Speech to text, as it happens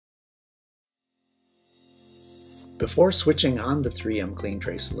Before switching on the 3M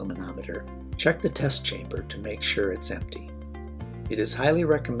Clean-Trace Luminometer, check the test chamber to make sure it's empty. It is highly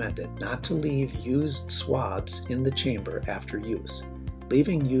recommended not to leave used swabs in the chamber after use.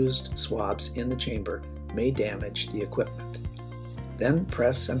 Leaving used swabs in the chamber may damage the equipment. Then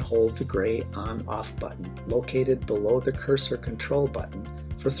press and hold the gray on-off button located below the cursor control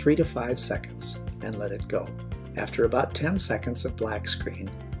button for 3 to 5 seconds and let it go. After about 10 seconds of black screen,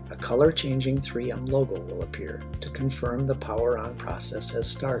 a color-changing 3M logo will appear to confirm the power on process has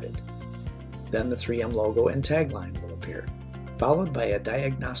started. Then the 3M logo and tagline will appear, followed by a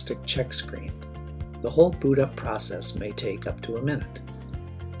diagnostic check screen. The whole boot up process may take up to a minute.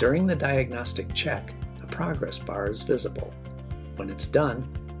 During the diagnostic check, a progress bar is visible. When it's done,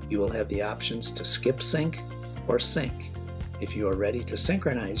 you will have the options to skip sync or sync. If you are ready to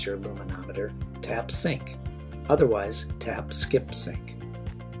synchronize your luminometer, tap Sync. Otherwise, tap Skip Sync.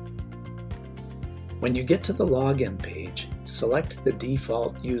 When you get to the login page, select the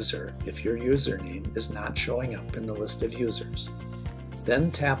default user if your username is not showing up in the list of users. Then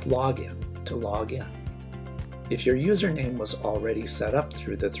tap Login to log in. If your username was already set up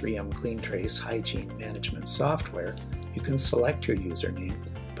through the 3M Clean-Trace Hygiene Management software, you can select your username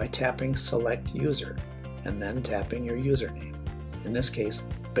by tapping Select User and then tapping your username, in this case,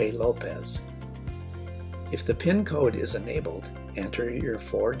 Bay Lopez. If the PIN code is enabled, enter your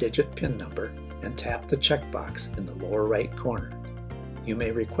 4-digit PIN number and tap the checkbox in the lower right corner. You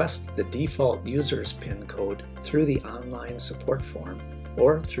may request the default user's PIN code through the online support form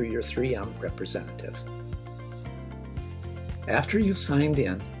or through your 3M representative. After you've signed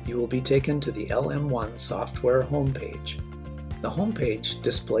in, you will be taken to the LM1 software homepage. The homepage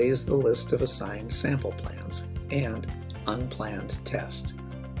displays the list of assigned sample plans and unplanned test.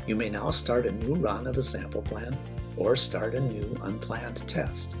 You may now start a new run of a sample plan or start a new unplanned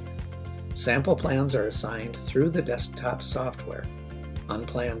test. Sample plans are assigned through the desktop software.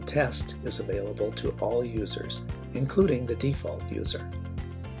 Unplanned test is available to all users, including the default user.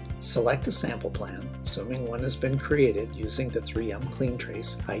 Select a sample plan, assuming one has been created using the 3M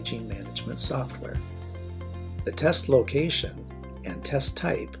Clean-Trace Hygiene Management software. The test location and test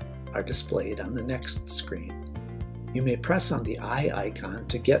type are displayed on the next screen. You may press on the eye icon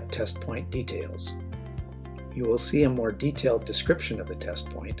to get test point details. You will see a more detailed description of the test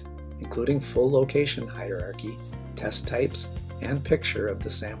point, including full location hierarchy, test types, and picture of the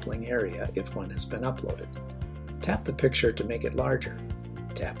sampling area if one has been uploaded. Tap the picture to make it larger.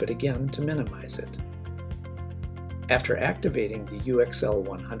 Tap it again to minimize it. After activating the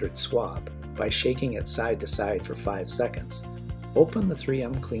UXL100 swab by shaking it side to side for 5 seconds, open the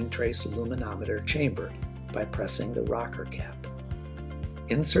 3M Clean-Trace Luminometer chamber by pressing the rocker cap.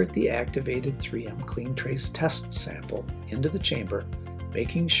 Insert the activated 3M Clean-Trace test sample into the chamber,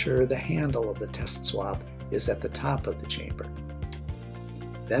 making sure the handle of the test swab is at the top of the chamber.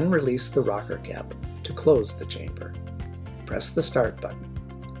 Then release the rocker cap to close the chamber. Press the Start button.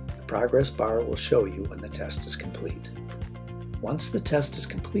 The progress bar will show you when the test is complete. Once the test is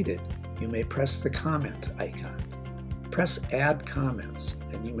completed, you may press the comment icon. Press Add Comments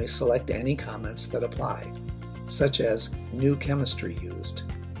and you may select any comments that apply, such as New Chemistry Used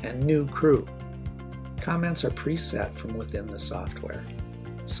and New Crew. Comments are preset from within the software.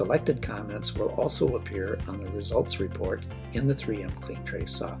 Selected comments will also appear on the results report in the 3M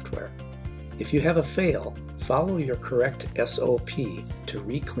Clean-Trace software. If you have a fail, follow your correct SOP to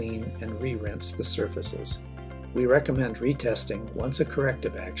re-clean and re-rinse the surfaces. We recommend retesting once a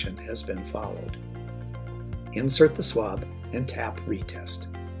corrective action has been followed. Insert the swab and tap Retest.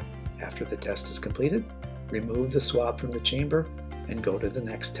 After the test is completed, remove the swab from the chamber and go to the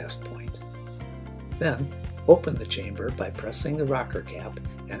next test point. Then, open the chamber by pressing the rocker cap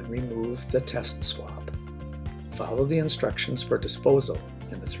and remove the test swab. Follow the instructions for disposal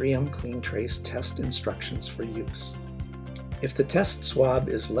in the 3M Clean-Trace test instructions for use. If the test swab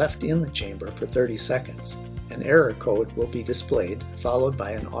is left in the chamber for 30 seconds, an error code will be displayed, followed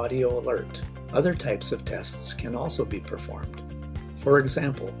by an audio alert. Other types of tests can also be performed. For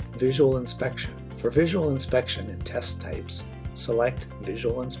example, visual inspection. For visual inspection in test types, select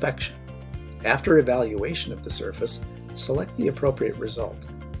Visual Inspection. After evaluation of the surface, select the appropriate result.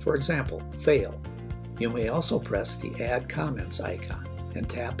 For example, Fail. You may also press the Add Comments icon and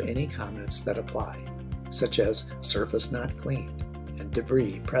tap any comments that apply, such as Surface Not Cleaned and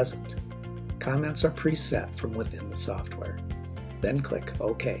Debris Present. Comments are preset from within the software. Then click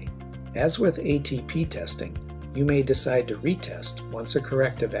OK. As with ATP testing, you may decide to retest once a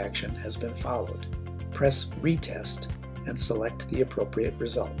corrective action has been followed. Press Retest and select the appropriate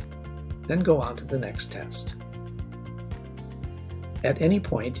result. Then go on to the next test. At any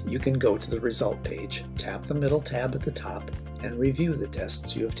point, you can go to the result page, tap the middle tab at the top, and review the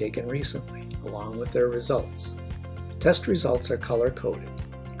tests you have taken recently, along with their results. Test results are color-coded: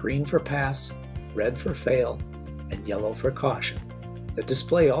 green for pass, red for fail, and yellow for caution. The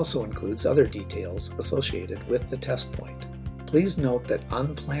display also includes other details associated with the test point. Please note that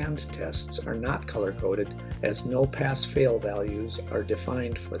unplanned tests are not color-coded, as no pass-fail values are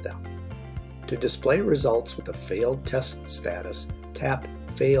defined for them. To display results with a failed test status, tap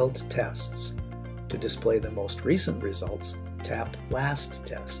Failed Tests. To display the most recent results, tap Last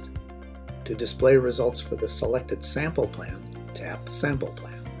Test. To display results for the selected sample plan, tap Sample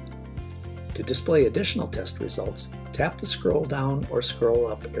Plan. To display additional test results, tap the scroll down or scroll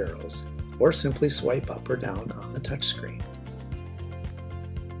up arrows, or simply swipe up or down on the touchscreen.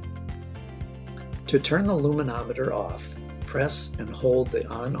 To turn the luminometer off, press and hold the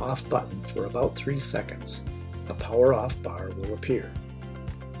on-off button for about 3 seconds. A power off bar will appear.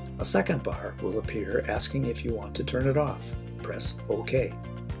 A second bar will appear asking if you want to turn it off. Press OK.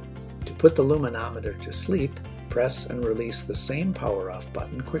 To put the luminometer to sleep, press and release the same power off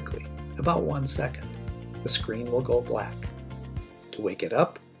button quickly, about 1 second. The screen will go black. To wake it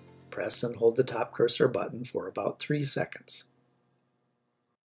up, press and hold the top cursor button for about 3 seconds.